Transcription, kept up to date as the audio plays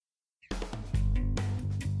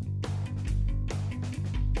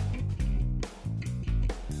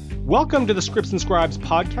Welcome to the Scripts and Scribes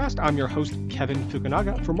podcast. I'm your host, Kevin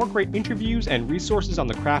Fukunaga. For more great interviews and resources on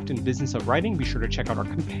the craft and business of writing, be sure to check out our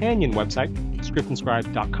companion website,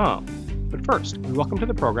 scriptandscribes.com. But first, we welcome to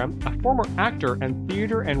the program a former actor and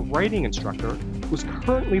theater and writing instructor who is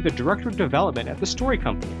currently the Director of Development at The Story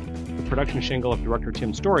Company. The production shingle of director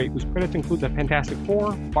Tim Story, whose credits include The Fantastic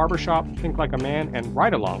Four, Barbershop, Think Like a Man, and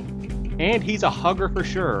Ride Along. And he's a hugger for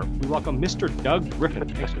sure. We welcome Mr. Doug Griffin.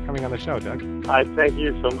 Thanks for coming on the show, Doug. Hi, thank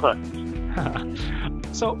you so much.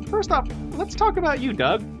 So first off, let's talk about you,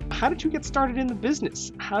 Doug. How did you get started in the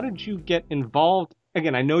business? How did you get involved?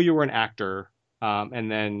 Again, I know you were an actor,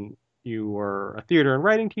 and then you were a theater and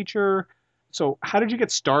writing teacher. So how did you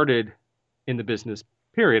get started in the business,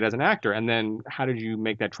 period, as an actor? And then how did you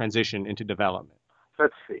make that transition into development?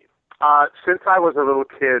 Let's see. Since I was a little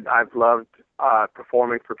kid, I've loved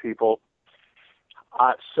performing for people.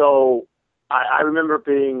 So I remember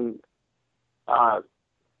being 9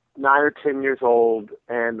 or 10 years old,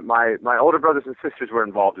 and my older brothers and sisters were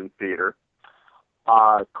involved in theater.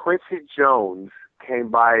 Quincy Jones came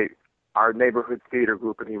by our neighborhood theater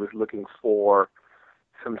group, and he was looking for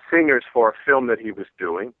some singers for a film that he was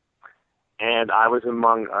doing. And I was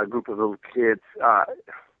among a group of little kids. I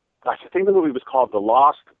think the movie was called The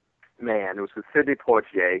Lost Man. It was with Sidney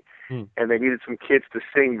Poitier, and they needed some kids to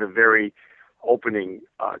sing the very opening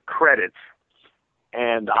credits.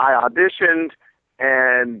 And I auditioned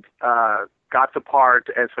and got the part,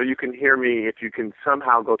 and so you can hear me if you can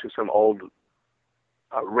somehow go to some old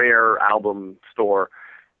rare album store.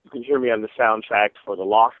 You can hear me on the soundtrack for The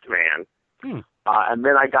Lost Man. And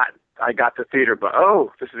then I got the theater, but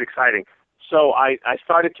oh, this is exciting. So I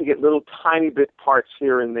started to get little tiny bit parts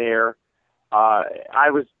here and there.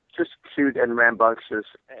 I was just cute and rambunctious,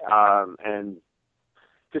 and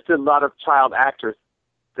just did a lot of child actor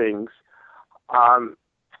things.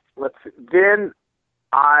 Then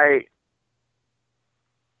I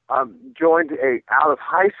joined out of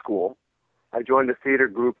high school. I joined a theater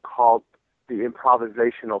group called the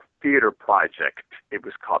Improvisational Theater Project. It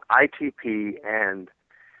was called ITP, and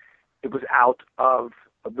it was out of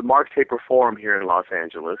the Mark Taper Forum here in Los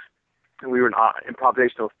Angeles. And we were an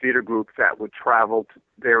improvisational theater group that would travel to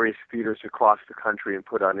various theaters across the country and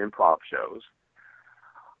put on improv shows.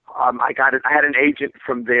 I had an agent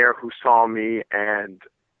from there who saw me and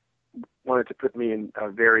wanted to put me in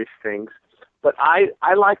various things. But I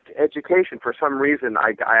liked education. For some reason,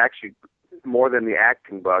 I actually, more than the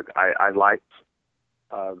acting bug, I liked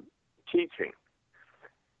teaching.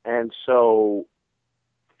 And so,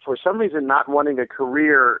 for some reason, not wanting a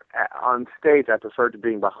career on stage, I preferred to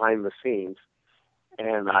being behind the scenes.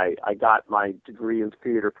 And I got my degree in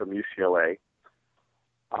theater from UCLA.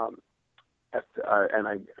 And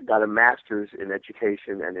I got a master's in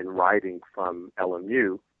education and in writing from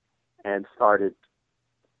LMU, and started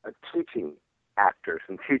teaching actors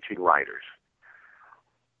and teaching writers.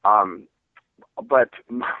 But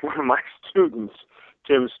one of my students,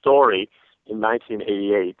 Tim Story, in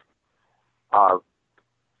 1988,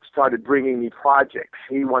 started bringing me projects.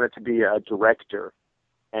 He wanted to be a director,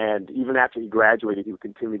 and even after he graduated, he would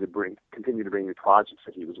continue to bring me projects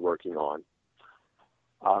that he was working on.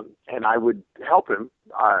 And I would help him.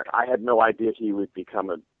 I had no idea he would become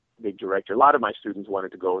a big director. A lot of my students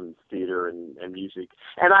wanted to go in theater and music.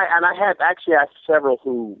 And I had actually asked several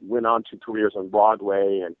who went on to careers on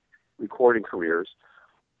Broadway and recording careers.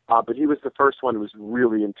 But he was the first one who was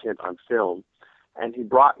really intent on film. And he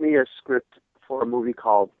brought me a script for a movie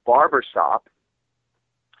called Barbershop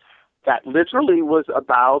that literally was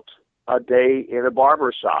about a day in a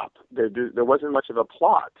barbershop. There wasn't much of a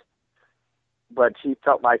plot. But he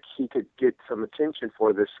felt like he could get some attention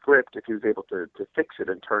for this script if he was able to fix it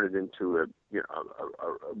and turn it into a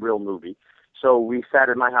real movie. So we sat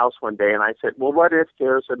in my house one day, and I said, well, what if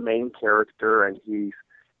there's a main character and he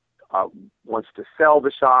wants to sell the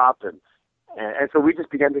shop? And so we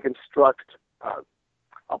just began to construct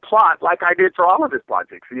a plot like I did for all of his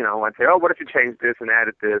projects. I'd say, oh, what if you changed this and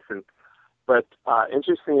added this? But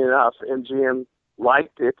interestingly enough, MGM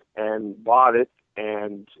liked it and bought it,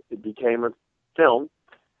 and it became a film,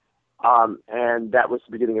 and that was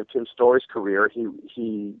the beginning of Tim Story's career.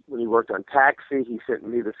 He when he worked on Taxi, he sent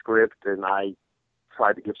me the script, and I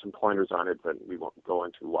tried to give some pointers on it, but we won't go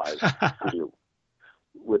into why you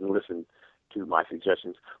wouldn't listen to my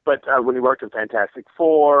suggestions. But when he worked on Fantastic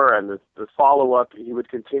Four and the follow-up, he would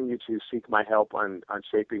continue to seek my help on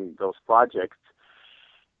shaping those projects.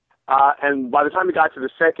 And by the time he got to the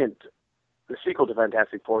sequel to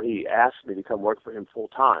Fantastic Four, he asked me to come work for him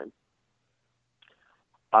full-time.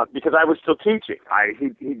 Because I was still teaching.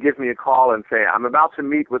 He'd give me a call and say, I'm about to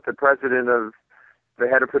meet with the president of the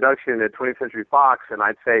head of production at 20th Century Fox, and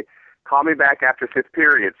I'd say, call me back after fifth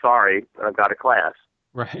period. Sorry, I've got a class.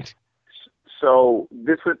 Right. So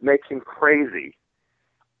this would make him crazy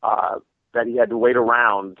that he had to wait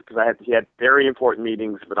around because he had very important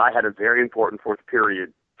meetings, but I had a very important fourth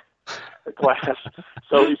period class.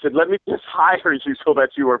 So he said, let me just hire you so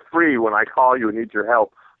that you are free when I call you and need your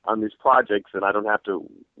help on these projects, and I don't have to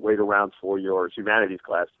wait around for your humanities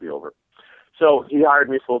class to be over. So he hired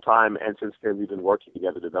me full-time, and since then we've been working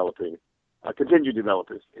together continue to develop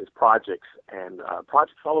his projects and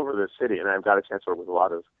projects all over the city. And I've got a chance to work with a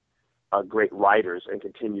lot of great writers and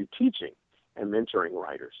continue teaching and mentoring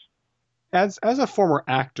writers. As a former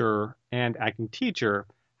actor and acting teacher,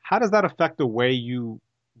 how does that affect the way you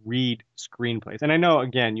read screenplays? And I know,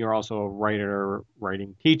 again, you're also a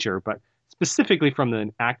writing teacher, but specifically from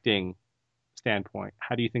an acting standpoint,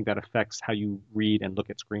 how do you think that affects how you read and look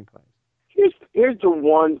at screenplays? Here's the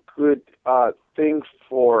one good thing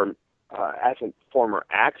for as a former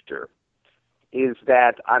actor is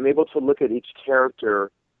that I'm able to look at each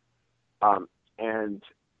character and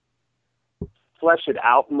flesh it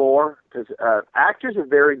out more, because actors are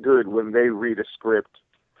very good when they read a script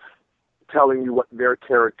telling you what their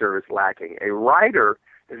character is lacking. A writer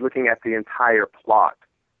is looking at the entire plot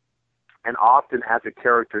and often has a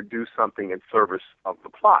character do something in service of the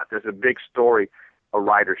plot. There's a big story a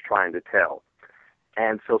writer's trying to tell.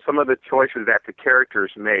 And so some of the choices that the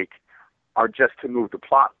characters make are just to move the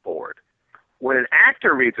plot forward. When an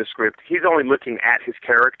actor reads a script, he's only looking at his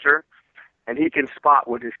character, and he can spot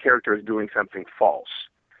when his character is doing something false.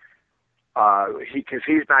 Because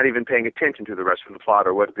he's not even paying attention to the rest of the plot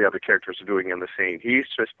or what the other characters are doing in the scene. He's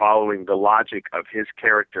just following the logic of his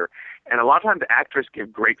character. And a lot of times the actors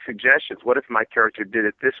give great suggestions. What if my character did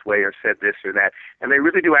it this way or said this or that? And they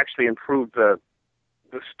really do actually improve the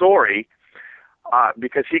story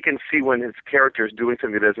because he can see when his character is doing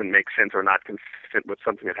something that doesn't make sense or not consistent with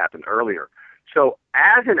something that happened earlier. So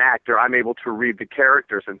as an actor, I'm able to read the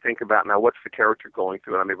characters and think about, now, what's the character going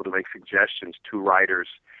through? And I'm able to make suggestions to writers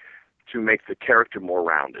to make the character more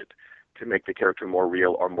rounded, to make the character more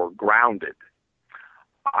real or more grounded.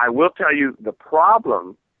 I will tell you the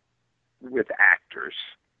problem with actors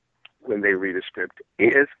when they read a script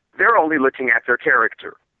is they're only looking at their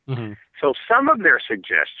character. Mm-hmm. So some of their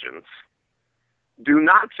suggestions do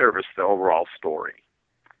not service the overall story.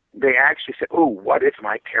 They actually say, oh, what if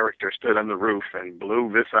my character stood on the roof and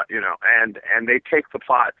blew this up, and they take the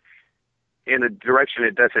plot in a direction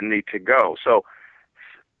it doesn't need to go. So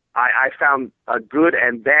I found a good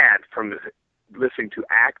and bad from listening to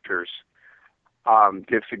actors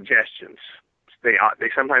give suggestions. They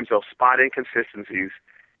sometimes they'll spot inconsistencies,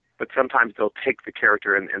 but sometimes they'll take the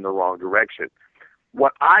character in the wrong direction.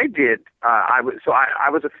 What I did, I was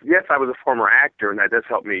a former actor, and that does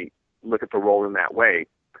help me look at the role in that way.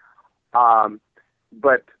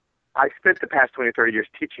 But I spent the past 20 or 30 years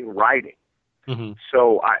teaching writing. Mm-hmm.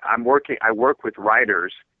 So I work with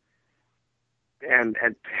writers and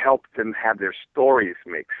help them have their stories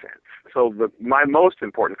make sense. So my most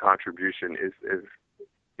important contribution is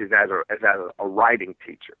as a writing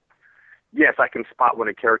teacher. Yes, I can spot when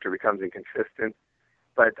a character becomes inconsistent,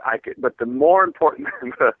 but the more important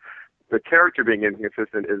than the character being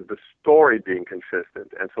inconsistent is the story being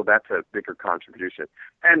consistent, and so that's a bigger contribution.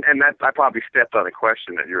 And that I probably stepped on a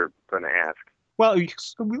question that you're going to ask. Well,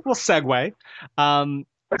 we'll segue.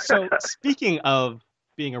 So speaking of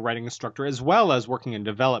being a writing instructor as well as working in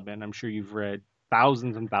development, I'm sure you've read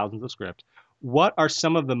thousands and thousands of scripts. What are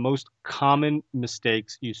some of the most common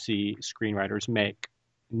mistakes you see screenwriters make,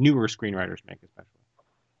 newer screenwriters make especially?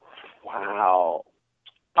 Wow.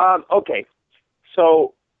 Okay.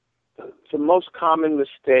 So the most common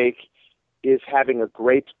mistake is having a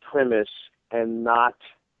great premise and not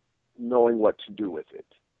knowing what to do with it.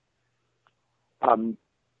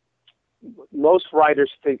 Most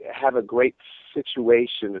writers have a great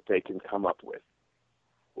situation that they can come up with.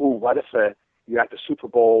 Ooh, what if you're at the Super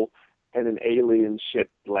Bowl and an alien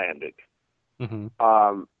ship landed? Mm-hmm.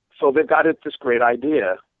 So they've got this great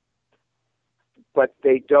idea, but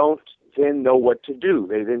they don't then know what to do.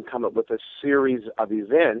 They then come up with a series of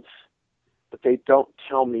events, but they don't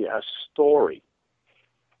tell me a story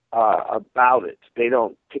about it. They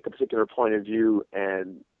don't pick a particular point of view.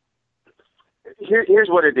 And here's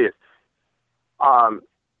what it is.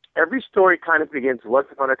 Every story kind of begins, once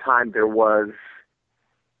upon a time there was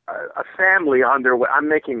a family on their way. I'm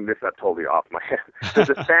making this up totally off my head. There's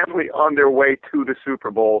a family on their way to the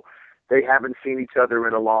Super Bowl. They haven't seen each other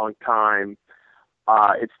in a long time.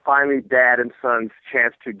 It's finally dad and son's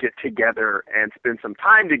chance to get together and spend some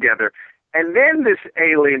time together. And then this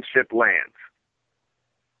alien ship lands.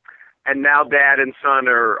 and now dad and son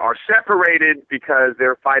are separated because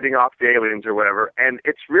they're fighting off the aliens or whatever. And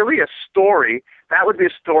it's really a story. That would be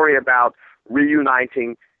a story about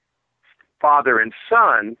reuniting father and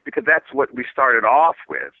son, because that's what we started off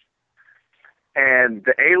with. And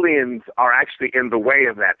the aliens are actually in the way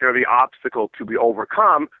of that. They're the obstacle to be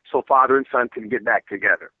overcome so father and son can get back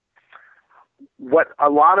together. What a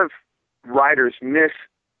lot of writers miss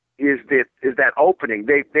is that opening.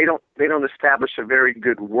 They don't establish a very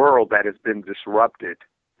good world that has been disrupted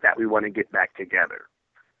that we want to get back together.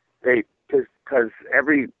 Because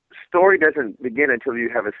every story doesn't begin until you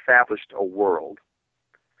have established a world.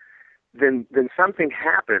 Then something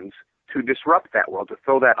happens to disrupt that world, to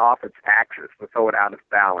throw that off its axis, to throw it out of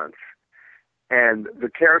balance. And the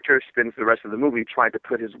character spends the rest of the movie trying to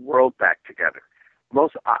put his world back together.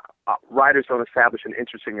 Most writers don't establish an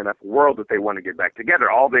interesting enough world that they want to get back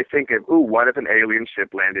together. All they think of, what if an alien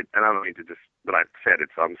ship landed, and I don't need to just, but I said it,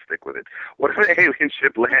 so I'm going to stick with it. What if an alien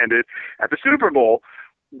ship landed at the Super Bowl?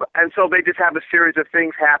 And so they just have a series of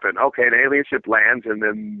things happen. Okay, an alien ship lands, and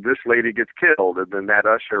then this lady gets killed, and then that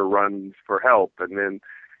usher runs for help, and then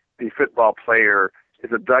the football player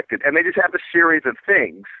is abducted. And they just have a series of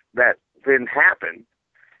things that then happen,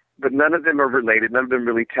 but none of them are related. None of them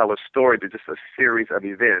really tell a story. They're just a series of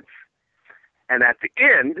events. And at the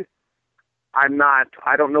end, I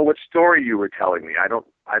don't know what story you were telling me. I don't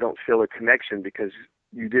feel a connection because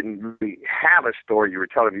you didn't really have a story you were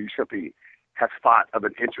telling me. You simply have thought of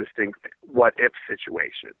an interesting what-if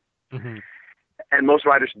situation. Mm-hmm. And most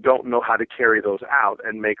writers don't know how to carry those out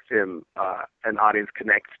and make them an audience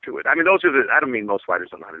connects to it. I mean, I don't mean most writers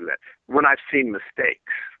don't know how to do that. When I've seen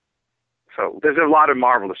mistakes, so there's a lot of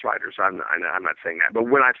marvelous writers. I'm not saying that, but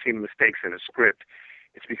when I've seen mistakes in a script,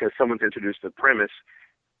 it's because someone's introduced the premise,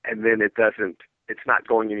 and then it's not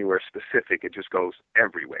going anywhere specific. It just goes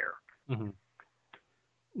everywhere. Mm-hmm.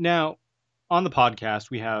 Now, on the podcast,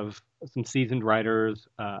 we have some seasoned writers,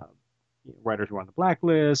 writers who are on the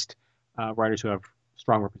blacklist, writers who have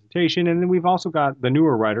strong representation, and then we've also got the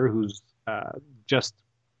newer writer who's just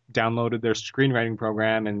downloaded their screenwriting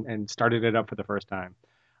program and started it up for the first time.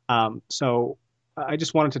 So I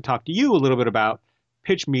just wanted to talk to you a little bit about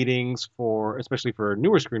pitch meetings especially for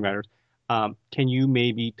newer screenwriters. Can you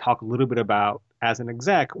maybe talk a little bit about, as an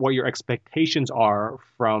exec, what your expectations are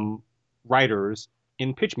from writers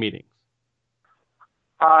in pitch meetings?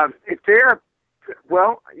 There's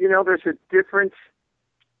a difference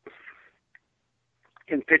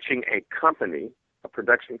in pitching a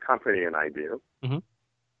production company, an idea, mm-hmm.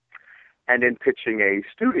 and in pitching a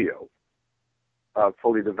studio, a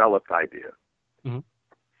fully developed idea. Mm-hmm.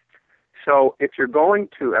 So if you're going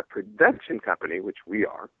to a production company, which we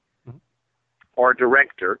are, mm-hmm. or a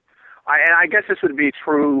director, and I guess this would be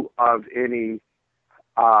true of any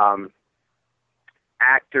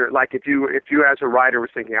actor. Like if you as a writer were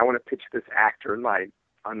thinking, I want to pitch this actor on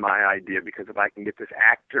my idea, because if I can get this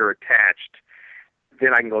actor attached,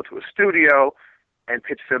 then I can go to a studio and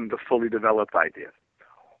pitch them the fully developed idea.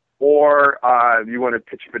 Or you want to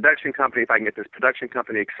pitch a production company. If I can get this production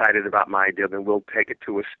company excited about my idea, then we'll take it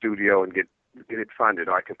to a studio and get it funded.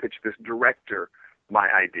 Or I can pitch this director my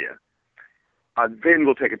idea. Then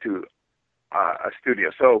we'll take it to a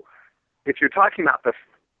studio. So if you're talking about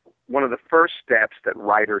one of the first steps that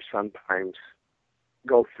writers sometimes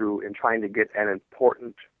go through in trying to get an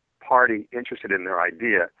important party interested in their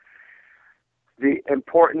idea, the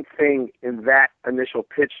important thing in that initial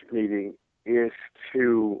pitch meeting is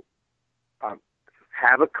to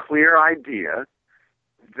have a clear idea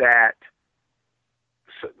that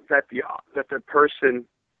the person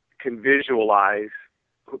can visualize,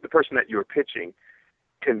 the person that you're pitching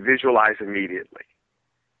can visualize immediately.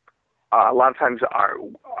 A lot of times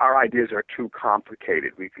our ideas are too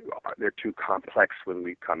complicated. They're too complex when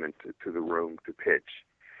we come into the room to pitch.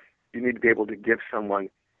 You need to be able to give someone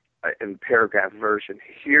in paragraph version,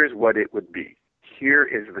 here's what it would be. Here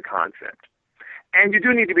is the concept. And you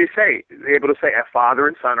do need to be able to say a father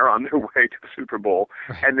and son are on their way to the Super Bowl,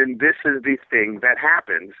 right. And then this is the thing that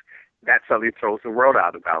happens that suddenly throws the world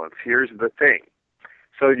out of balance. Here's the thing.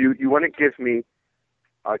 So you want to give me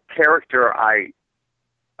a character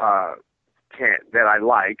that I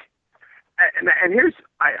like. And here's,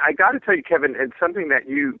 I got to tell you, Kevin, and something that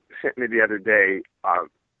you sent me the other day,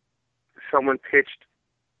 someone pitched,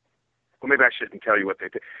 well, maybe I shouldn't tell you what they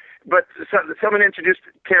did, but someone introduced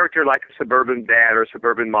a character like a suburban dad or a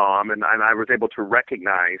suburban mom, and I was able to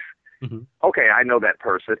recognize, mm-hmm. Okay, I know that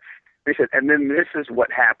person. They said, and then this is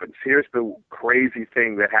what happens. Here's the crazy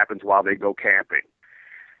thing that happens while they go camping.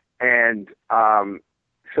 And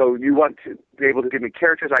so you want to be able to give me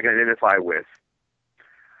characters I can identify with.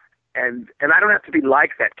 and I don't have to be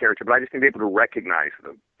like that character, but I just need to be able to recognize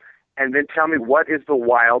them. And then tell me, what is the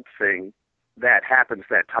wild thing that happens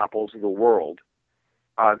that topples the world,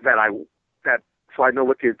 so I know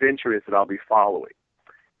what the adventure is that I'll be following.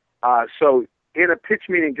 So in a pitch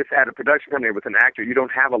meeting, just at a production company with an actor, you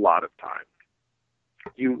don't have a lot of time.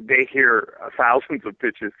 They hear thousands of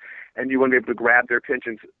pitches, and you want to be able to grab their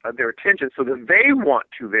attention so that they want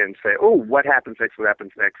to then say, oh, what happens next, what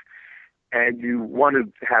happens next? And you want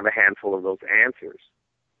to have a handful of those answers.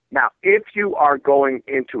 Now, if you are going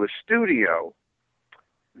into a studio,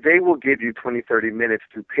 they will give you 20, 30 minutes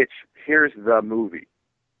to pitch, here's the movie.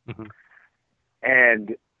 Mm-hmm.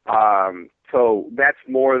 And so that's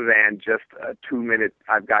more than just a 2-minute,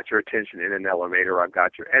 I've got your attention in an elevator, I've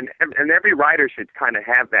got your, and every writer should kind of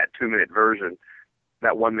have that 2-minute version,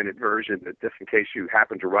 that 1-minute version, that just in case you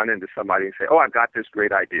happen to run into somebody and say, oh, I've got this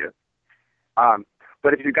great idea.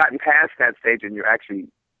 But if you've gotten past that stage and you're actually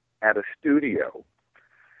at a studio,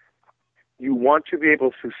 you want to be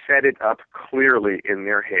able to set it up clearly in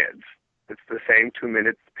their heads. It's the same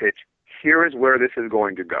 2-minute pitch. Here is where this is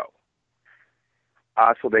going to go.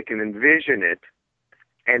 So they can envision it,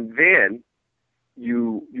 and then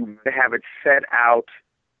you have it set out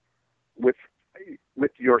with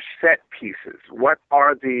your set pieces. What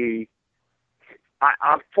are the?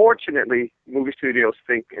 Unfortunately, movie studios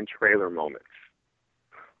think in trailer moments.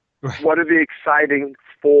 Right. What are the exciting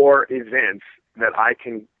 4 events that I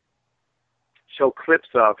can show clips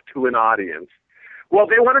of to an audience? Well,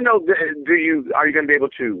 they want to know: are you going to be able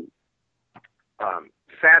to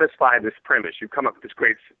satisfy this premise? You come up with this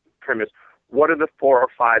great premise. What are the 4 or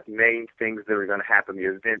 5 main things that are going to happen, the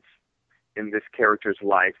events in this character's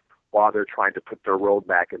life while they're trying to put their road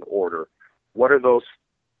back in order? What are those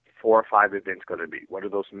 4 or 5 events going to be? What are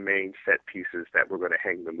those main set pieces that we're going to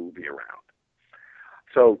hang the movie around?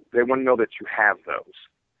 So they want to know that you have those.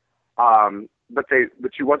 But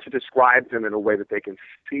you want to describe them in a way that they can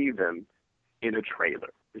see them in a trailer,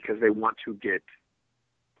 because they want to get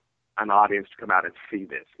an audience to come out and see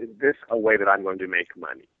this. Is this a way that I'm going to make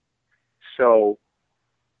money? So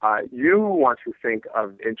you want to think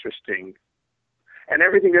of interesting, and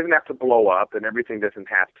everything doesn't have to blow up, and everything doesn't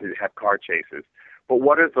have to have car chases, but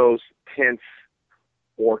what are those tense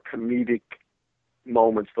or comedic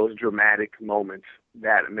moments, those dramatic moments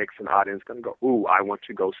that makes an audience going to go, ooh, I want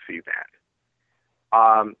to go see that.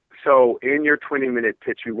 So in your 20-minute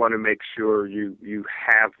pitch, you want to make sure you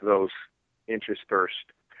have those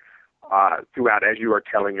interspersed throughout as you are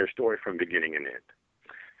telling your story from beginning and end.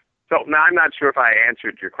 So now I'm not sure if I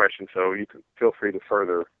answered your question, so you can feel free to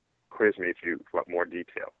further quiz me if you want more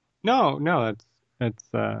detail. No, that's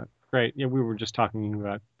great. Yeah, we were just talking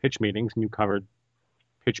about pitch meetings, and you covered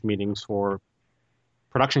pitch meetings for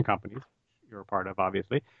production companies you're a part of,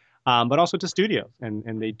 obviously, but also to studios, and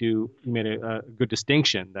you made a good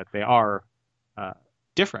distinction that they are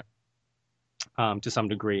different. To some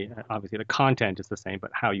degree. Obviously, the content is the same, but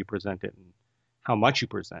how you present it and how much you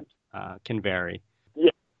present can vary.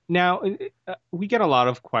 Yeah. Now, we get a lot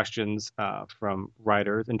of questions from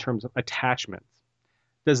writers in terms of attachments.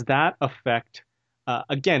 Does that affect,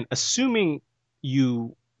 again, assuming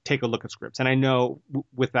you take a look at scripts, and I know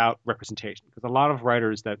without representation, because a lot of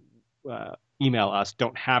writers that email us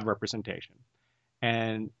don't have representation,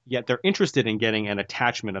 and yet they're interested in getting an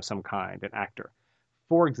attachment of some kind, an actor.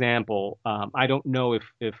 For example, I don't know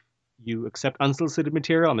if you accept unsolicited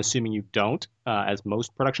material. I'm assuming you don't, as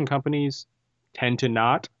most production companies tend to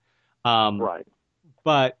not. Right.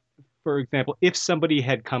 But, for example, if somebody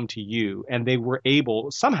had come to you and they were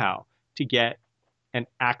able somehow to get an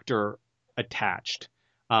actor attached,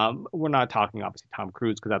 we're not talking, obviously, Tom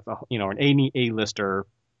Cruise, because that's an A-lister,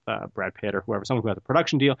 Brad Pitt or whoever, someone who has a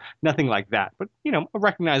production deal, nothing like that. But, a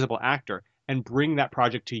recognizable actor, and bring that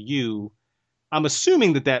project to you, I'm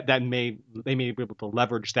assuming that they may be able to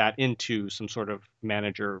leverage that into some sort of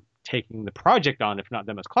manager taking the project on, if not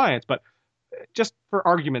them as clients. But just for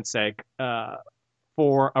argument's sake,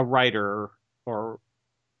 for a writer or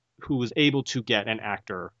who was able to get an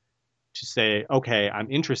actor to say, okay, I'm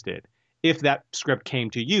interested, if that script came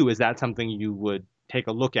to you, is that something you would take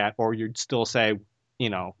a look at, or you'd still say,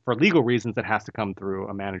 for legal reasons, it has to come through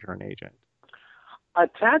a manager and agent?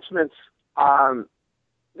 Attachments,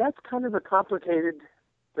 that's kind of a complicated.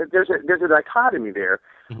 There's a dichotomy there.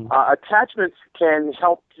 Mm-hmm. Attachments can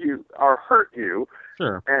help you or hurt you.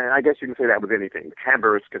 Sure. And I guess you can say that with anything.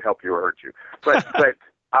 Hamburgers can help you or hurt you. But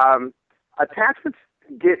attachments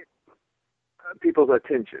get people's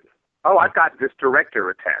attention. Oh, I've got this director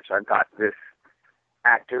attached. I've got this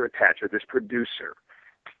actor attached, or this producer.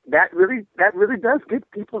 That really does get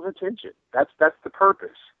people's attention. That's the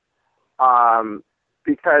purpose.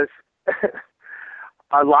 because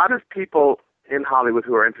a lot of people in Hollywood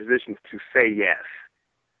who are in positions to say yes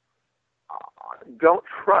don't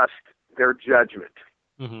trust their judgment.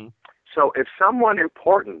 Mm-hmm. So if someone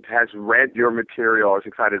important has read your material or is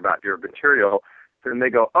excited about your material, then they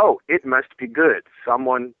go, oh, it must be good.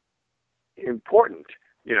 Someone important,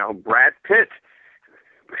 Brad Pitt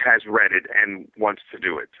has read it and wants to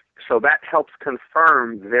do it. So that helps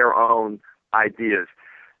confirm their own ideas.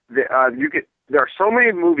 There are so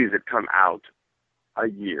many movies that come out a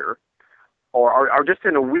year or just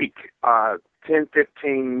in a week. 10,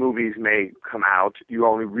 15 movies may come out. You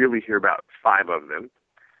only really hear about 5 of them.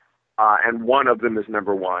 And one of them is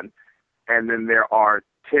number one. And then there are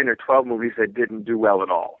 10 or 12 movies that didn't do well at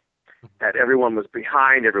all, that everyone was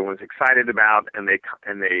behind, everyone was excited about, and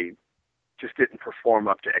they just didn't perform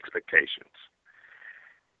up to expectations.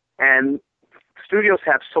 And studios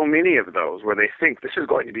have so many of those where they think this is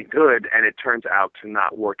going to be good, and it turns out to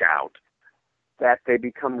not work out, that they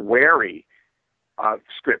become wary of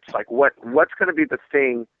scripts. Like, what's going to be the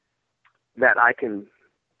thing that I can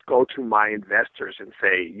go to my investors and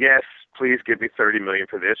say, yes, please give me $30 million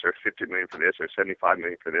for this, or $50 million for this, or $75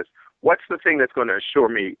 million for this. What's the thing that's going to assure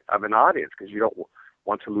me of an audience? Because you don't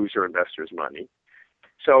want to lose your investors' money.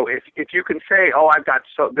 So if you can say, oh, I've got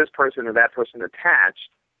this person or that person attached,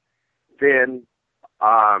 then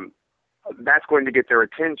that's going to get their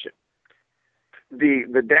attention.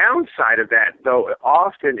 The downside of that, though,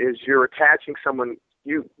 often is you're attaching someone,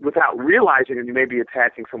 without realizing it, you may be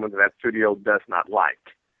attaching someone that studio does not like.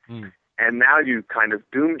 Mm. And now you kind of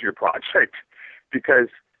doomed your project, because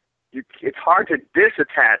it's hard to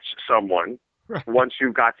disattach someone once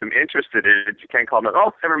you've got them interested in it. You can't call them,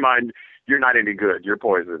 oh, never mind, you're not any good, you're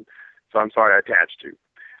poison, so I'm sorry I attached you.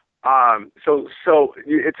 So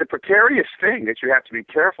it's a precarious thing that you have to be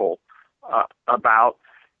careful about.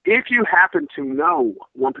 If you happen to know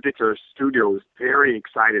one particular studio is very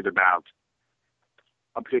excited about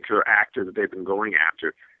a particular actor that they've been going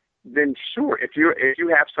after, then sure, if you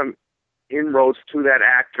have some inroads to that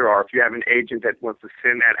actor, or if you have an agent that wants to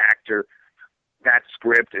send that actor that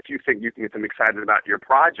script, if you think you can get them excited about your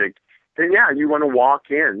project, then yeah, you want to walk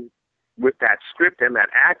in with that script and that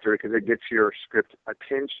actor, because it gets your script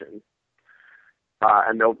attention,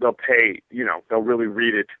 and they'll pay, they'll really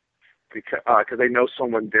read it because they know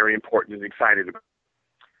someone very important is excited about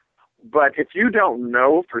it. But if you don't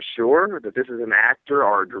know for sure that this is an actor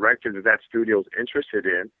or a director that studio is interested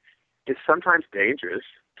in, it's sometimes dangerous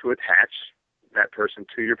to attach that person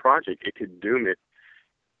to your project. It could doom it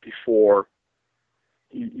before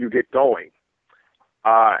you get going.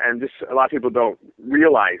 And a lot of people don't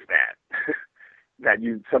realize that, that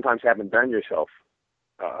you sometimes haven't done yourself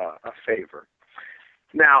a favor.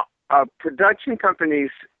 Now, production companies,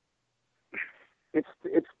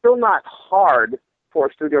 it's still not hard for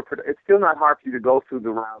a studio. It's still not hard for you to go through the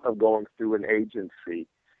route of going through an agency.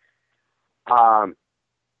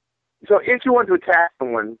 So if you want to attach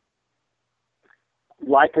someone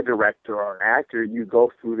like a director or an actor, you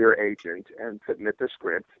go through their agent and submit the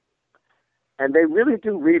script. And they really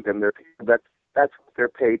do read them. That's what they're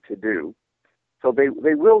paid to do. So they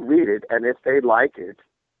will read it, and if they like it,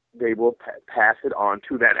 they will pass it on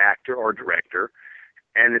to that actor or director.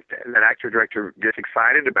 And if that actor or director gets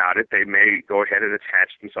excited about it, they may go ahead and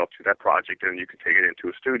attach themselves to that project, and you can take it into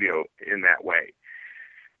a studio in that way.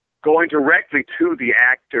 Going directly to the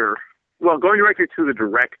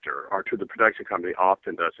director or to the production company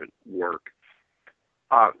often doesn't work.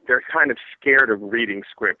 They're kind of scared of reading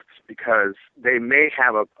scripts because they may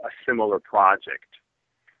have a similar project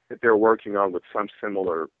that they're working on with some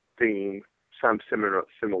similar theme, some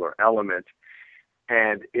similar element.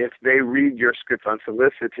 And if they read your script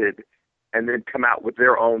unsolicited and then come out with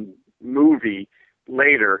their own movie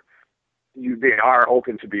later, they are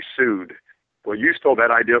open to be sued. Well, you stole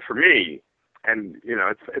that idea from me. And,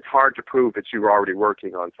 it's hard to prove that you were already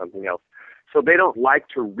working on something else. So they don't like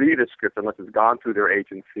to read a script unless it's gone through their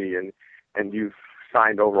agency and you've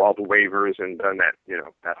signed over all the waivers and done that,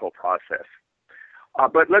 that whole process.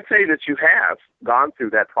 But let's say that you have gone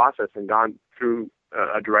through that process and gone through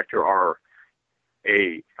a director or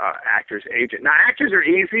a actor's agent. Now, actors are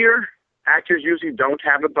easier. Actors usually don't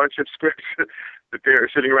have a bunch of scripts that they're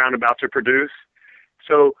sitting around about to produce.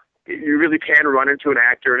 So you really can run into an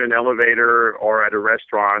actor in an elevator or at a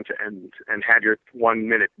restaurant and have your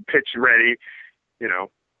 1-minute pitch ready,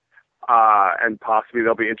 and possibly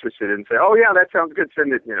they'll be interested and say, oh yeah, that sounds good.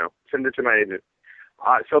 Send it to my agent.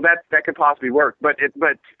 So that could possibly work. But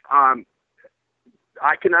I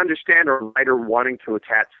can understand a writer wanting to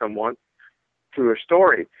attach someone to a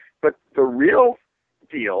story, but the real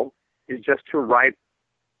deal is just to write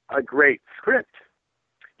a great script.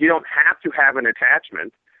 You don't have to have an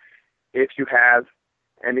attachment if you have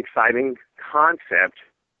an exciting concept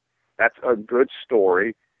that's a good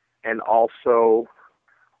story and also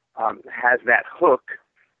has that hook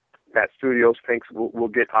that studios thinks will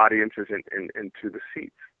get audiences into the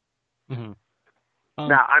seats. Mm-hmm.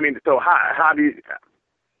 Now, I mean, so how do you?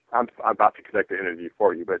 I'm about to conduct the interview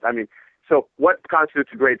for you, but I mean, so what constitutes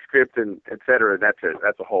a great script and et cetera? That's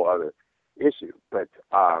a whole other issue. But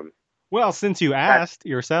well, since you asked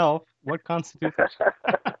yourself, what constitutes?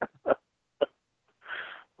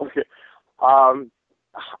 Okay,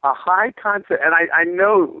 a high concept, and I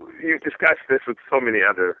know you've discussed this with so many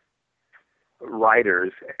other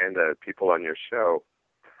writers and people on your show.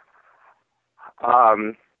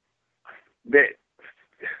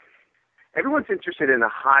 Everyone's interested in a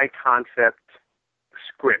high concept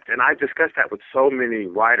script, and I've discussed that with so many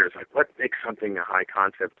writers. Like, what makes something a high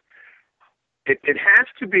concept? It has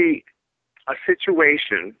to be a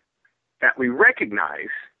situation that we recognize,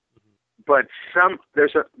 but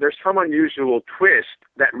there's some unusual twist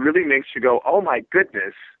that really makes you go, "Oh my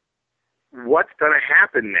goodness, what's going to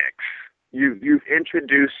happen next?" You've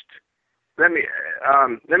introduced. Let me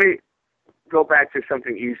go back to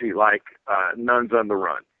something easy like Nuns on the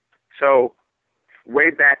Run. So way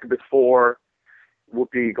back before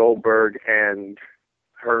Whoopi Goldberg and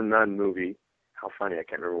her nun movie, how funny, I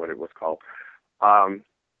can't remember what it was called.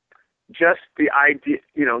 Just the idea,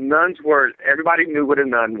 nuns everybody knew what a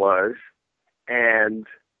nun was. And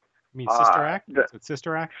you mean Sister Act? Is it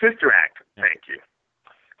Sister Act? Sister Act, yeah. Thank you.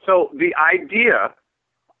 So the idea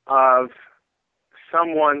of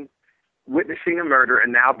someone witnessing a murder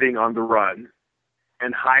and now being on the run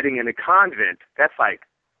and hiding in a convent, that's like,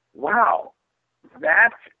 wow,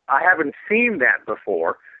 I haven't seen that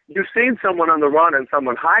before. You've seen someone on the run and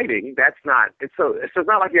someone hiding. It's not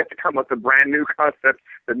like you have to come up with a brand new concept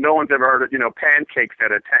that no one's ever heard of, pancakes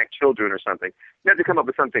that attack children or something. You have to come up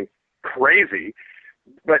with something crazy.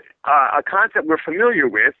 But a concept we're familiar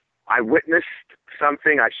with, I witnessed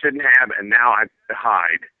something I shouldn't have, and now I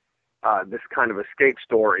hide. This kind of escape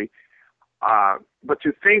story. But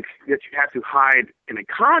to think that you have to hide in a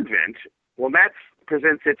convent, well, that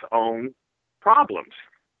presents its own problems.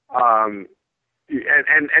 And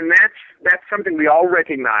that's something we all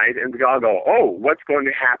recognize, and we all go, "Oh, what's going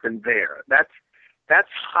to happen there?" That's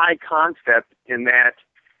high concept in that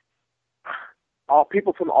all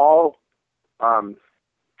people from all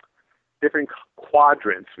different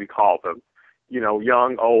quadrants, we call them,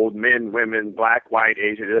 young, old, men, women, black, white,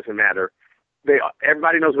 Asian, it doesn't matter.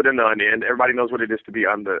 Everybody knows what a nun is. Everybody knows what it is to be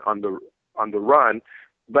on the run,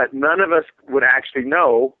 but none of us would actually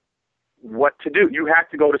know what to do. You have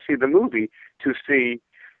to go to see the movie to see,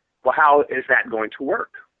 well, how is that going to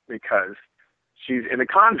work? Because she's in a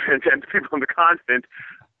convent, and the people in the convent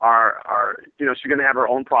are she's going to have her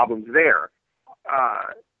own problems there.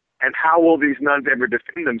 And how will these nuns ever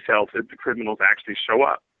defend themselves if the criminals actually show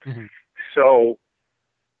up? Mm-hmm. So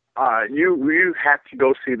you have to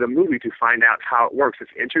go see the movie to find out how it works.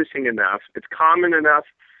 It's interesting enough, it's common enough,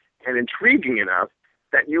 and intriguing enough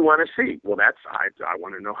that you want to see. Well, I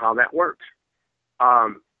want to know how that works.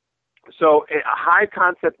 So a high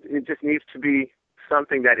concept, it just needs to be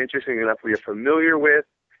something that interesting enough we are familiar with,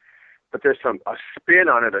 but there's a spin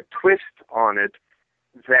on it, a twist on it,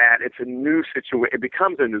 that it's a new situation. It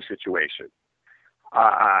becomes a new situation.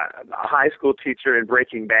 A high school teacher in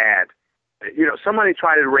Breaking Bad, somebody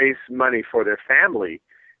trying to raise money for their family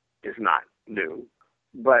is not new,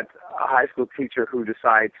 but a high school teacher who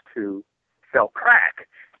decides to sell crack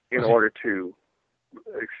in order to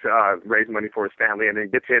raise money for his family and then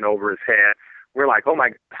gets in over his head, we're like, oh my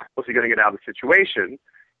God, how's he going to get out of the situation?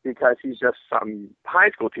 Because he's just some high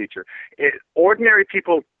school teacher. Ordinary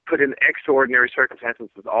people put in extraordinary circumstances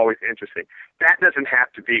is always interesting. That doesn't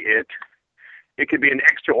have to be it. It could be an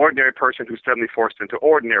extraordinary person who's suddenly forced into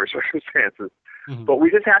ordinary circumstances. Mm-hmm. But we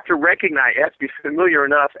just have to recognize it has to be familiar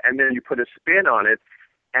enough, and then you put a spin on it.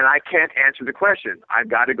 And I can't answer the question. I've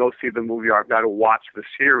got to go see the movie, or I've got to watch the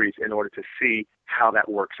series in order to see how that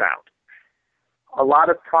works out. A lot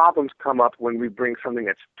of problems come up when we bring something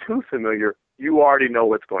that's too familiar. You already know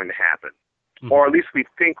what's going to happen. Mm-hmm. Or at least we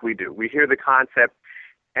think we do. We hear the concept,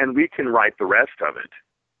 and we can write the rest of it.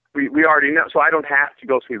 We already know. So I don't have to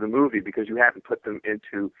go see the movie because you haven't put them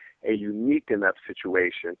into a unique enough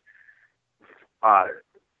situation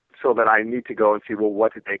so that I need to go and see, well,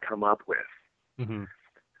 what did they come up with? Mm-hmm.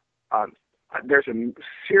 There's a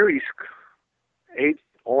series,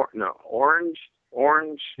 Orange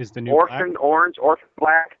is the new Orphan Black? Orange, Orphan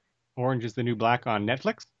Black. Orange is the New Black on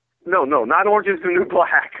Netflix? No, not Orange is the New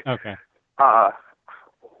Black. Okay.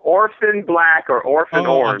 Orphan Black or Orphan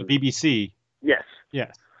Orange. On the BBC. Yes.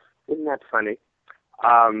 Yes. that funny?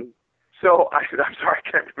 I'm sorry, I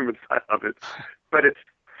can't remember the title of it, but it's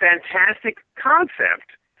fantastic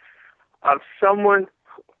concept of someone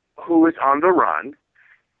who is on the run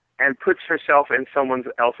and puts herself in someone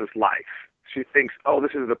else's life. She thinks, oh,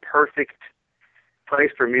 this is the perfect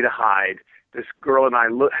place for me to hide. This girl and I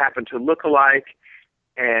happen to look alike,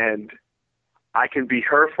 and I can be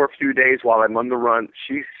her for a few days while I'm on the run.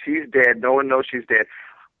 She's dead. No one knows she's dead.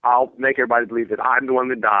 I'll make everybody believe that I'm the one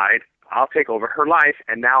that died. I'll take over her life,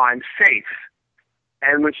 and now I'm safe.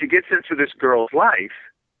 And when she gets into this girl's life,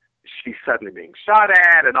 she's suddenly being shot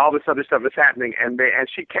at, and all this other stuff is happening, and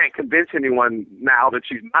she can't convince anyone now that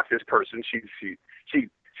she's not this person. She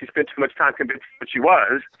spent too much time convincing what she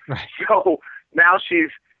was. Right. So now she's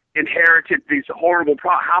inherited these horrible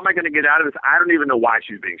problems. How am I going to get out of this? I don't even know why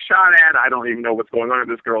she's being shot at. I don't even know what's going on in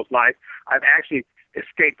this girl's life. I've actually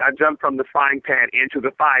escaped. I jumped from the frying pan into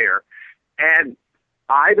the fire, and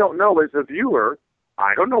I don't know, as a viewer,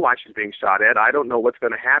 I don't know why she's being shot at. I don't know what's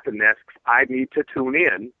going to happen next. I need to tune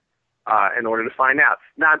in order to find out.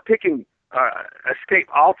 Now, I'm picking escape.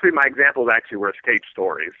 All three of my examples actually were escape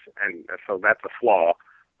stories, and so that's a flaw.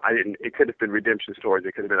 It could have been redemption stories.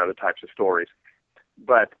 It could have been other types of stories.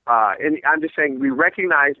 But I'm just saying we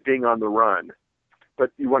recognize being on the run,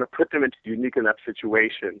 but you want to put them into a unique enough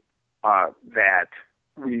situation that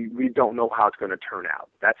we don't know how it's going to turn out.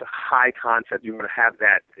 That's a high concept. You want to have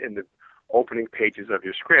that in the opening pages of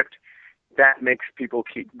your script. That makes people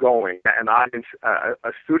keep going. An audience,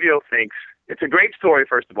 a studio thinks it's a great story,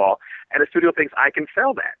 first of all, and a studio thinks I can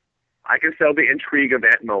sell that. I can sell the intrigue of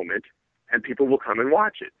that moment, and people will come and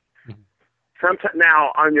watch it. Mm-hmm.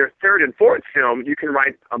 Now, on your third and fourth film, you can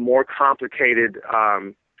write a more complicated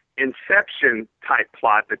Inception-type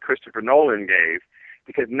plot that Christopher Nolan gave,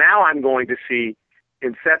 because now I'm going to see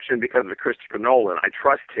Inception because of Christopher Nolan. I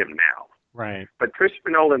trust him now. Right. But Christopher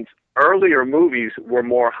Nolan's earlier movies were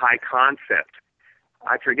more high concept.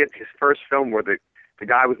 I forget his first film where the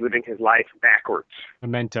guy was living his life backwards.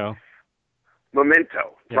 Memento,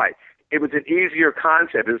 yeah. Right. It was an easier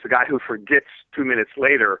concept. It was a guy who forgets 2 minutes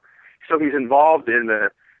later. So he's involved in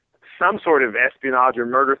some sort of espionage or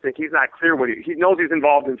murder thing. He's not clear what he knows he's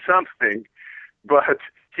involved in something, but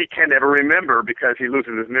he can never remember because he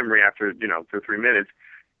loses his memory after 2 or 3 minutes.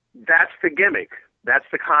 That's the gimmick. That's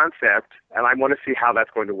the concept, and I want to see how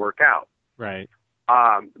that's going to work out. Right.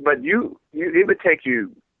 But it would take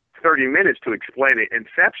you 30 minutes to explain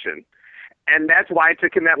Inception, and that's why it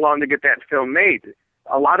took him that long to get that film made.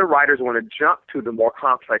 A lot of writers want to jump to the more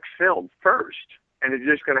complex film first, and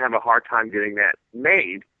they're just going to have a hard time getting that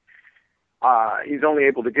made. He's only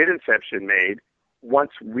able to get Inception made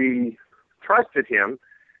once we trusted him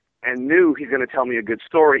and knew he's going to tell me a good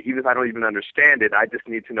story, even if I don't even understand it. I just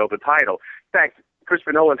need to know the title. In fact,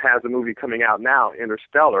 Christopher Nolan has a movie coming out now,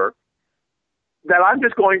 Interstellar, that I'm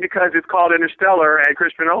just going because it's called Interstellar and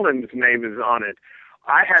Christopher Nolan's name is on it.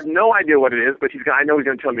 I have no idea what it is, but I know he's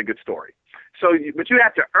going to tell me a good story. But you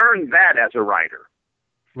have to earn that as a writer.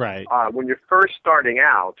 Right. When you're first starting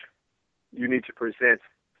out, you need to present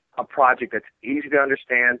a project that's easy to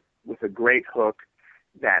understand with a great hook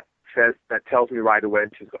that tells me right away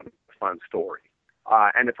this is going to be a fun story.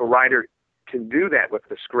 And if a writer can do that with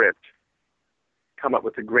the script, come up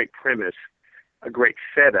with a great premise, a great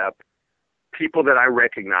setup, people that I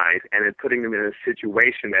recognize, and then putting them in a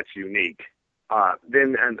situation that's unique,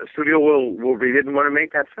 then the studio will read it and want to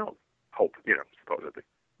make that film. Hope, supposedly.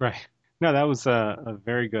 Right. No, that was a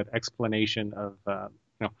very good explanation of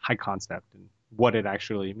high concept and what it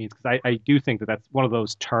actually means. Because I do think that that's one of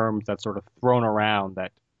those terms that's sort of thrown around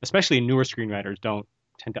that, especially newer screenwriters, don't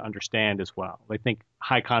tend to understand as well. They think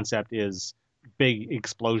high concept is big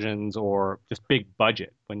explosions or just big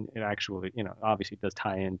budget, when it actually, obviously does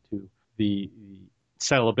tie into the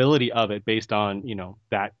sellability of it based on,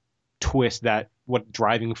 that twist, that what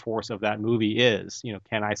driving force of that movie is.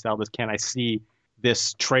 Can I sell this? Can I see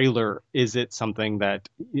this trailer? Is it something that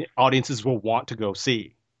audiences will want to go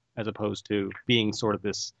see, as opposed to being sort of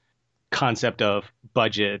this concept of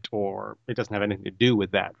budget, or it doesn't have anything to do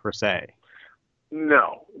with that per se?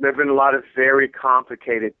 No, there have been a lot of very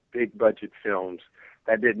complicated, big budget films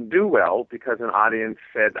that didn't do well because an audience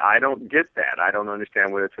said, I don't get that. I don't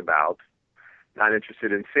understand what it's about. Not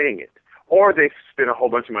interested in seeing it. Or they spent a whole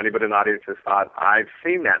bunch of money, but an audience has thought, I've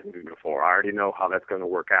seen that movie before. I already know how that's going to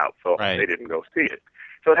work out. So Right. They didn't go see it.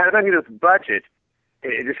 So it has nothing to do with budget.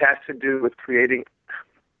 It just has to do with creating,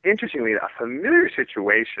 interestingly, a familiar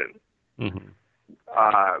situation.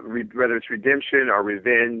 Mm-hmm. Whether it's redemption or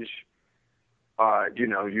revenge.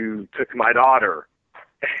 You took my daughter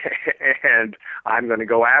and I'm going to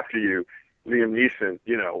go after you, Liam Neeson.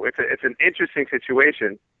 It's an interesting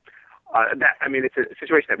situation. it's a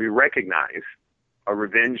situation that we recognize, a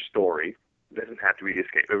revenge story. It doesn't have to be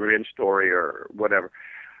escape, a revenge story or whatever.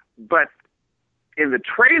 But in the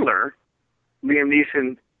trailer, Liam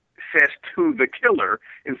Neeson says to the killer,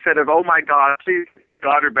 instead of, "Oh my God, please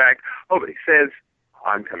got her back," he says,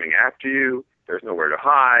 "I'm coming after you. There's nowhere to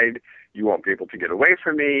hide. You won't be able to get away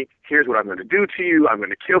from me. Here's what I'm going to do to you. I'm going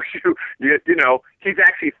to kill you." You know, he's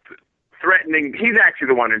actually threatening. He's actually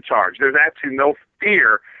the one in charge. There's actually no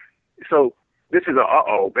fear. So this is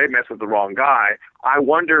they messed with the wrong guy. I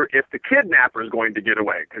wonder if the kidnapper is going to get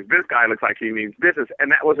away, because this guy looks like he means business.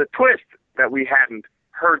 And that was a twist that we hadn't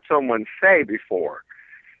heard someone say before.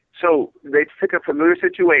 So they took a familiar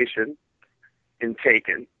situation in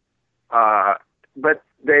Taken, but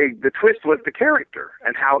the twist was the character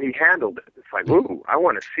and how he handled it. It's like, ooh, I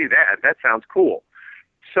want to see that. That sounds cool.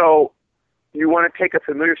 So you want to take a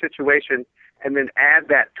familiar situation and then add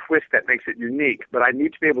that twist that makes it unique, but I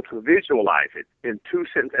need to be able to visualize it in 2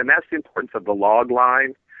 sentences, and that's the importance of the log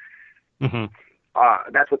line. Mm-hmm.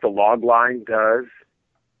 That's what the log line does,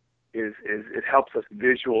 is it helps us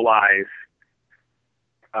visualize.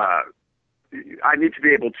 I need to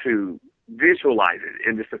be able to visualize it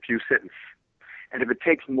in just a few sentences. And if it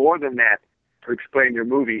takes more than that to explain your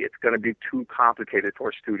movie, it's going to be too complicated for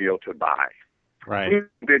a studio to buy. Right. If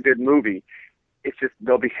it's a good movie, it's just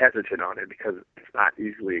they'll be hesitant on it because it's not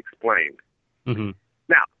easily explained. Mm-hmm.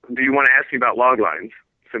 Now, do you want to ask me about log lines,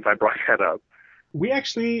 since I brought that up? We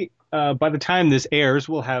actually, by the time this airs,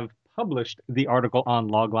 will have published the article on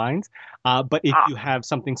log lines. But if you have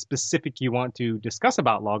something specific you want to discuss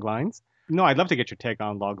about log lines, no, I'd love to get your take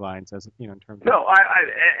on log lines, as in terms of. No,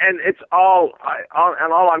 and it's all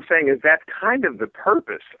I'm saying is that's kind of the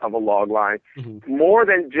purpose of a log line, more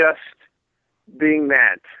than just being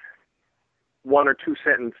that 1 or 2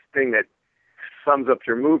 sentence thing that sums up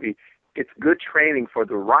your movie. It's good training for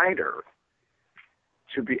the writer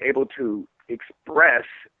to be able to express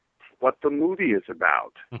what the movie is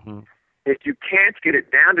about. Mm-hmm. If you can't get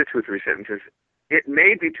it down to 2 or 3 sentences, it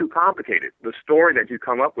may be too complicated. The story that you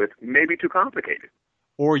come up with may be too complicated.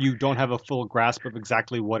 Or you don't have a full grasp of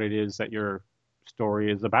exactly what it is that your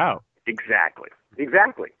story is about. Exactly.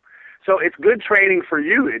 So it's good training for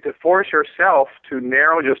you to force yourself to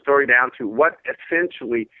narrow your story down to what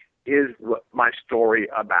essentially is my story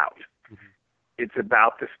about. Mm-hmm. It's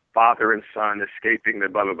about this father and son escaping the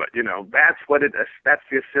blah, blah, blah. You know, that's what that's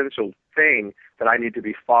the essential thing that I need to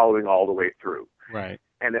be following all the way through. Right.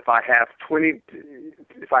 And if I have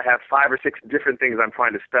 5 or 6 different things I'm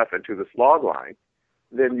trying to stuff into this log line,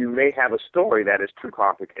 then you may have a story that is too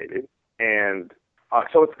complicated. And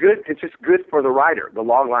so it's good. It's just good for the writer. The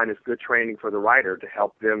log line is good training for the writer to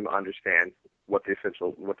help them understand what the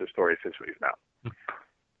story essentially is about.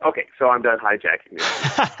 Okay, so I'm done hijacking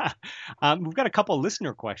this. We've got a couple of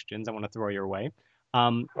listener questions I want to throw your way.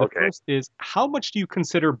 The Okay. first is, how much do you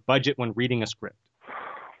consider budget when reading a script?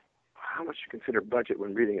 How much you consider budget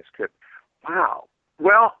when reading a script? Wow.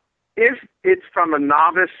 Well, if it's from a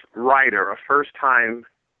novice writer, a first-time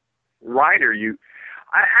writer,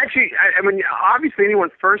 I mean, obviously anyone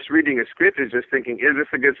first reading a script is just thinking, is this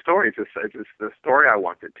a good story? Is this the story I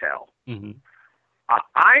want to tell? Mm-hmm.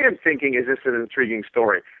 I am thinking, is this an intriguing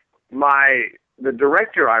story? The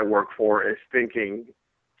director I work for is thinking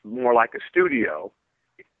more like a studio.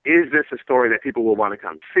 Is this a story that people will want to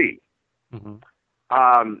come see? Mm-hmm.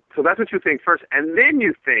 So that's what you think first. And then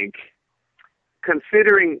you think,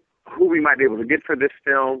 considering who we might be able to get for this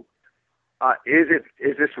film, is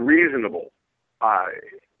this reasonable?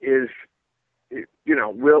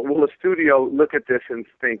 Will a studio look at this and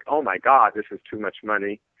think, oh my God, this is too much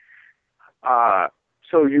money?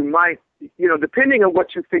 So you might, depending on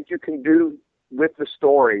what you think you can do with the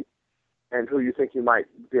story and who you think you might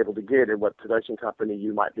be able to get and what production company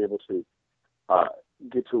you might be able to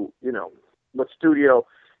get to, what studio,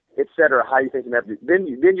 et cetera, how you think that, then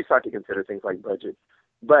you start to consider things like budget,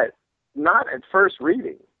 but not at first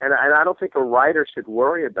reading. And I don't think a writer should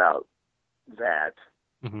worry about that.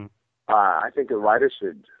 Mm-hmm. I think a writer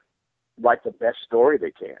should write the best story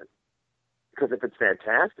they can, because if it's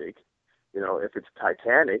fantastic, if it's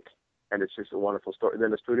Titanic and it's just a wonderful story,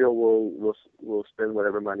 then the studio will spend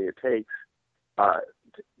whatever money it takes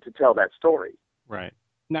to tell that story. Right.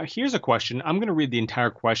 Now, here's a question. I'm going to read the entire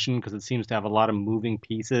question because it seems to have a lot of moving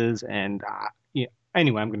pieces. And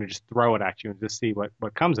anyway, I'm going to just throw it at you and just see what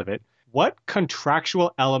comes of it. What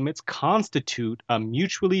contractual elements constitute a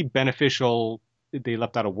mutually beneficial, they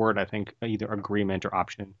left out a word, I think, either agreement or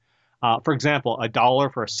option. For example,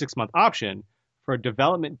 $1 for a 6-month option for a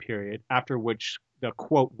development period after which the,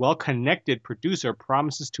 quote, well-connected producer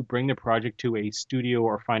promises to bring the project to a studio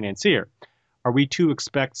or financier. Are we to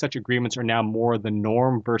expect such agreements are now more the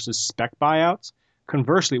norm versus spec buyouts?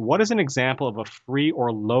 Conversely, what is an example of a free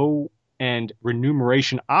or low end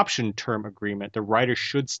remuneration option term agreement the writer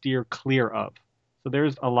should steer clear of? So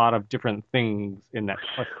there's a lot of different things in that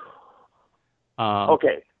question.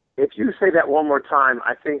 Okay. If you say that one more time,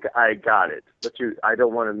 I think I got it. But I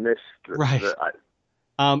don't want to miss Right.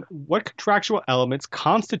 What contractual elements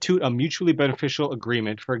constitute a mutually beneficial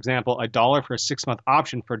agreement? For example, $1 for a 6-month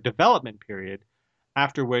option for a development period,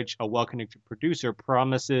 after which a well-connected producer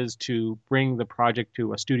promises to bring the project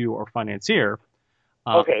to a studio or financier.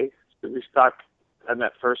 Okay. Should we start on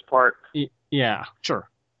that first part? Yeah, sure.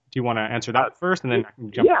 Do you want to answer that first, and then I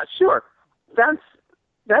can jump? Yeah, sure. That's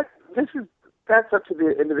up to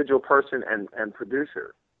the individual person and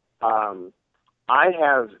producer. I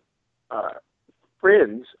have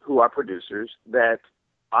friends who are producers that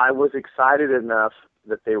I was excited enough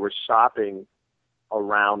that they were shopping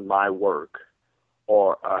around my work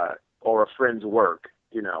or a friend's work,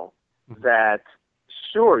 that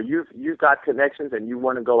sure, you've got connections and you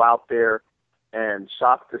want to go out there and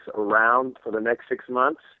shop this around for the next 6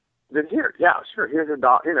 months, then here's $1,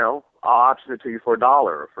 I'll option it to you for $1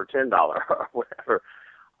 or for $10 or whatever.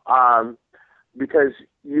 Because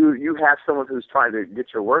you have someone who's trying to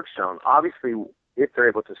get your work shown. Obviously, if they're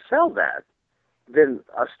able to sell that, then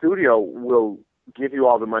a studio will give you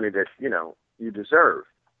all the money that, you deserve.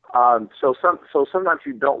 So sometimes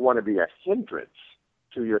you don't want to be a hindrance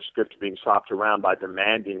to your script being shopped around by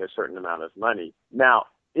demanding a certain amount of money. Now,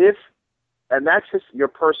 and that's just your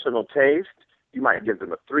personal taste, you might give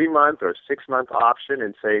them a 3-month or 6-month option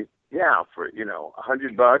and say, yeah, for,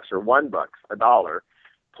 $100 or $1,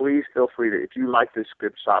 please feel free to, if you like this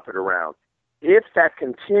script, shop it around. If that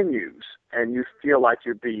continues and you feel like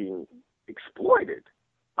you're being exploited,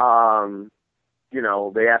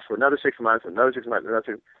 they ask for another 6 months, another 6 months,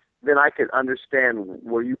 then I could understand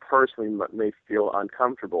where you personally may feel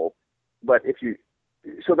uncomfortable. But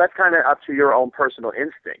so that's kind of up to your own personal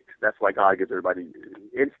instinct. That's why God gives everybody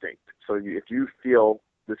instinct. So if you feel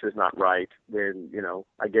this is not right, then,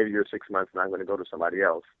 I gave you your 6 months and I'm going to go to somebody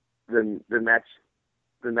else, then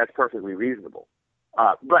that's perfectly reasonable.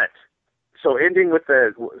 So ending with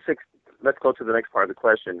the 6, let's go to the next part of the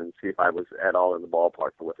question and see if I was at all in the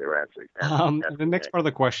ballpark for what they were answering. The next part of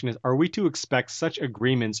the question is, are we to expect such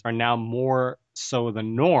agreements are now more so the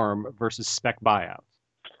norm versus spec buyouts?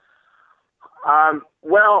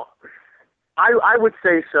 Well, I would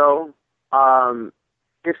say so.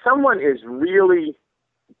 If someone is really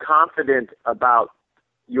confident about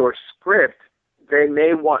your script, they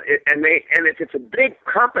may want it, and if it's a big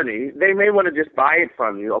company, they may want to just buy it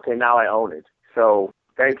from you. Okay, now I own it. So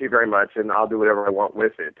thank you very much, and I'll do whatever I want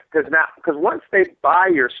with it. Because once they buy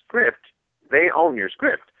your script, they own your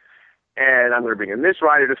script, and I'm going to bring in this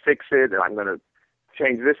writer to fix it, and I'm going to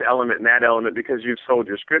change this element and that element because you've sold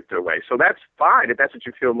your script away. So that's fine if that's what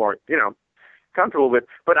you feel more, comfortable with.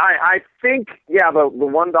 But I think, the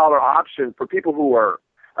 $1 option for people who are,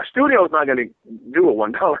 a studio is not going to do a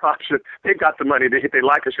 $1 option. They've got the money. If they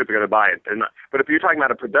like a script, they're going to buy it. But if you're talking about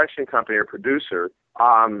a production company or producer,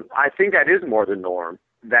 I think that is more the norm,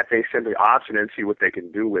 that they simply option and see what they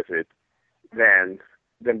can do with it than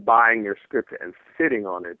buying your script and sitting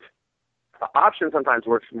on it. Option sometimes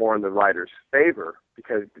works more in the writer's favor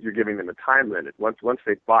because you're giving them a time limit. Once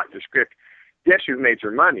they've bought your script, yes, you've made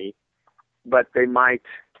your money, but they might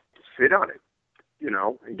sit on it,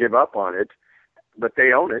 and give up on it, but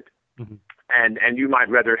they own it. Mm-hmm. And you might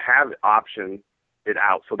rather have option it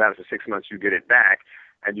out so that after 6 months you get it back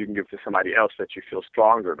and you can give it to somebody else that you feel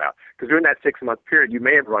stronger about. Because during that 6-month period, you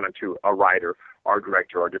may have run into a writer or a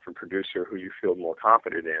director or a different producer who you feel more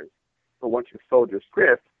confident in. But once you've sold your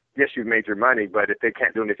script, yes, you've made your money, but if they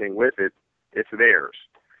can't do anything with it, it's theirs.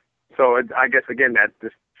 So I guess, again, that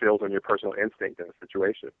just fills on your personal instinct in the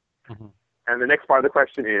situation. Mm-hmm. And the next part of the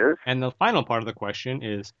question is? And the final part of the question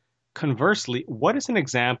is, conversely, what is an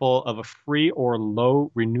example of a free or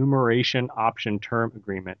low remuneration option term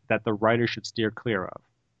agreement that the writer should steer clear of?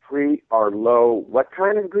 Free or low, what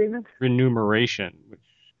kind of agreement? Remuneration, which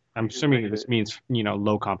I'm assuming this means,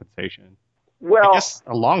 low compensation. Well, I guess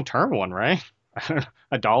a long-term one, right?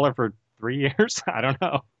 $1 for 3 years? I don't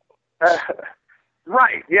know.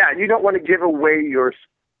 Right. Yeah. You don't want to give away your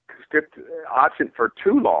script option for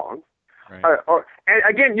too long. Right. And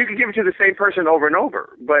again, you can give it to the same person over and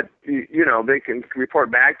over, but they can report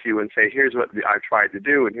back to you and say, here's what I tried to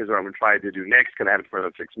do, and here's what I'm going to try to do next. Can I have it for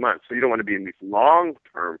another 6 months? So you don't want to be in these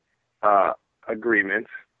long-term agreements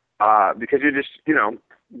because you're just,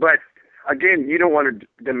 but again, you don't want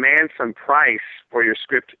to demand some price for your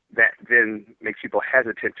script that then makes people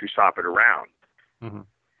hesitant to shop it around. Mm-hmm.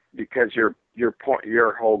 Because you're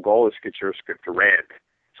your whole goal is to get your script read.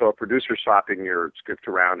 So a producer shopping your script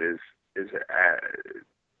around is as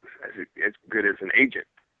good as an agent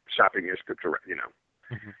shopping your script around,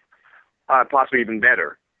 possibly even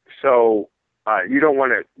better. So you don't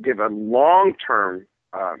want to give a long-term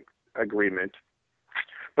agreement,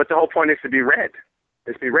 but the whole point is to be read.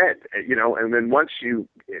 And then once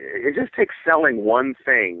it just takes selling one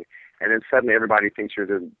thing, and then suddenly everybody thinks you're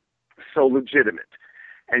so legitimate,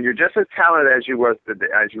 and you're just as talented as you were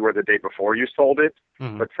the day before you sold it.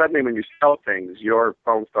 Mm-hmm. But suddenly, when you sell things, your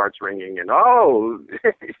phone starts ringing, and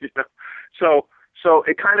so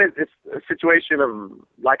it kind of it's a situation of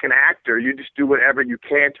like an actor. You just do whatever you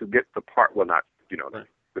can to get the part. Well, not right.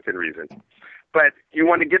 Within reason, but you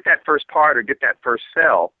want to get that first part or get that first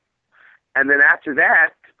sell. And then after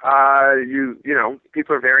that,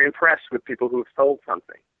 people are very impressed with people who've sold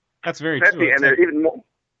something. That's very true. And they're even more.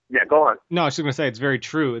 Yeah, go on. No, I was just going to say it's very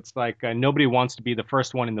true. It's like nobody wants to be the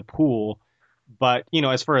first one in the pool, but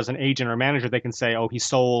as far as an agent or manager, they can say, "Oh, he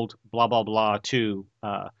sold blah blah blah to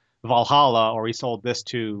Valhalla, or he sold this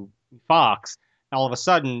to Fox." And all of a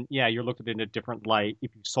sudden, you're looked at it in a different light.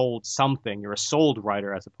 If you sold something, you're a sold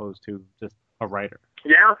writer as opposed to just a writer.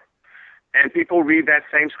 Yeah. And people read that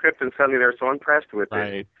same script and suddenly they're so impressed with it.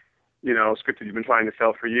 A script that you've been trying to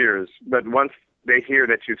sell for years. But once they hear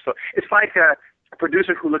that you've sold, it's like a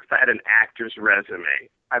producer who looks at an actor's resume.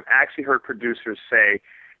 I've actually heard producers say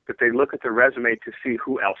that they look at the resume to see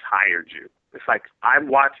who else hired you. It's like I've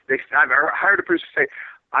heard a producer say,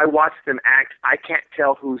 I watched them act. I can't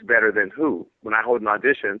tell who's better than who. When I hold an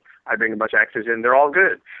audition, I bring a bunch of actors in. They're all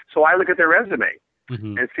good. So I look at their resume.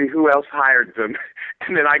 Mm-hmm. And see who else hired them,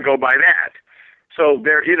 and then I go by that. So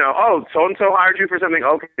they're, so-and-so hired you for something,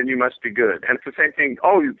 okay, then you must be good. And it's the same thing,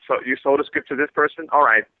 you sold a script to this person? All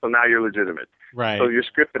right, so now you're legitimate. Right. So your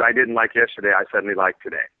script that I didn't like yesterday, I suddenly like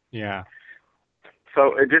today. Yeah.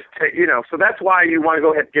 So it just, so that's why you want to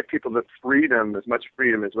go ahead and give people the freedom, as much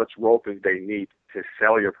rope as they need to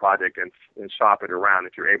sell your project and shop it around.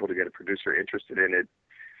 If you're able to get a producer interested in it,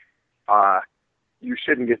 you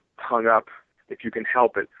shouldn't get hung up, if you can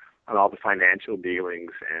help it, on all the financial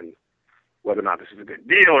dealings and whether or not this is a good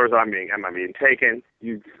deal or am I being taken.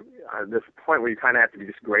 There's a point where you kind of have to be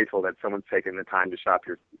just grateful that someone's taken the time to shop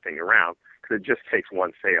your thing around, because it just takes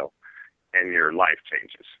one sale and your life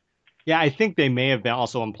changes. Yeah, I think they may have been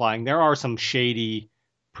also implying there are some shady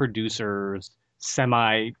producers,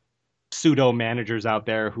 semi-pseudo managers out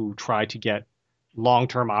there who try to get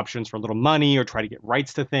long-term options for little money or try to get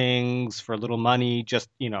rights to things for little money just,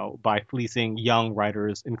 by fleecing young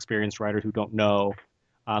writers, inexperienced writers who don't know.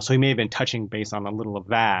 So he may have been touching base on a little of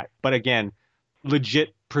that. But again,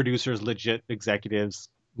 legit producers, legit executives,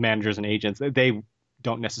 managers and agents, they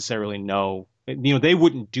don't necessarily know. They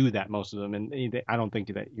wouldn't do that, most of them. And I don't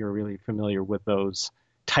think that you're really familiar with those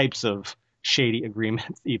types of shady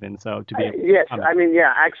agreements even. So to be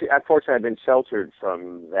actually, unfortunately, I've been sheltered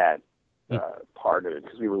from that part of it,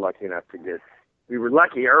 because we were lucky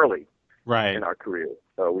early in our career,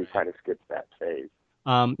 so we kind of skipped that phase.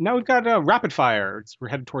 Now we've got rapid fire. We're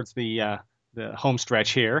headed towards the home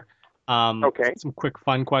stretch here. Okay. Some quick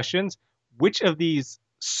fun questions. Which of these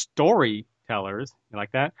storytellers, you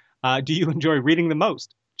like that, do you enjoy reading the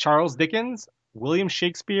most? Charles Dickens, William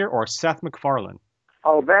Shakespeare, or Seth MacFarlane?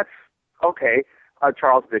 Oh, that's okay.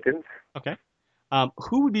 Charles Dickens. Okay.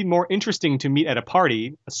 Who would be more interesting to meet at a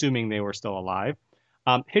party, assuming they were still alive?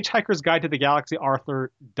 Hitchhiker's Guide to the Galaxy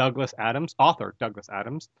author Douglas Adams,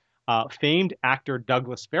 famed actor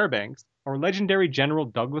Douglas Fairbanks, or legendary General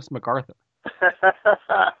Douglas MacArthur?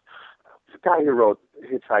 The guy who wrote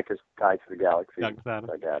Hitchhiker's Guide to the Galaxy. Douglas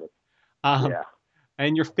Adams. I got it. Yeah.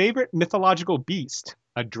 And your favorite mythological beast,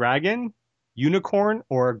 a dragon, unicorn,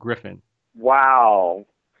 or a griffin? Wow.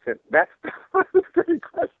 That's a great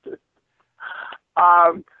question.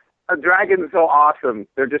 A dragon is so awesome.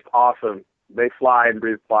 They're just awesome. They fly and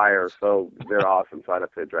breathe fire, so they're awesome. So I'd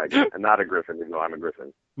have to say a dragon, and not a griffin, even though I'm a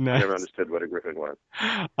griffin. Nice. I never understood what a griffin was.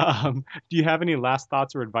 Do you have any last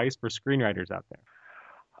thoughts or advice for screenwriters out there?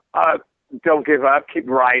 Don't give up. Keep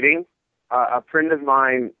writing. A friend of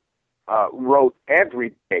mine wrote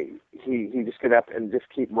every day. He just get up and just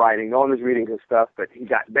keep writing. No one was reading his stuff, but he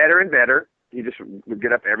got better and better. He just would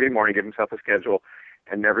get up every morning, give himself a schedule,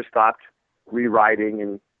 and never stopped rewriting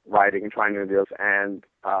and writing and trying new deals, and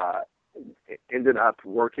ended up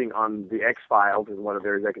working on The X-Files as one of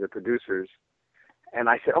their executive producers. And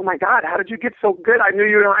I said, "Oh my God, how did you get so good? I knew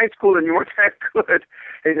you were in high school and you weren't that good."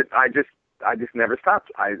 He said, I just never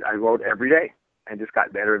stopped. I wrote every day and just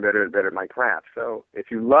got better and better and better at my craft. So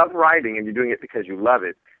if you love writing and you're doing it because you love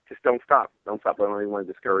it, just don't stop. Don't stop. I don't even want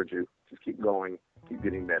to discourage you. Just keep going. Keep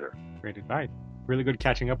getting better. Great advice. Really good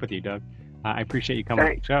catching up with you, Doug. I appreciate you coming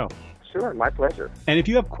on the show. Sure, my pleasure. And if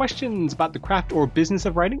you have questions about the craft or business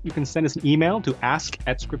of writing, you can send us an email to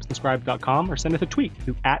ask@scriptsandscribe.com or send us a tweet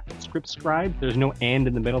to @scriptscribe. There's no and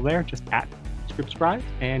in the middle there, just @scriptscribe.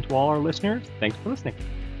 And to all our listeners, thanks for listening.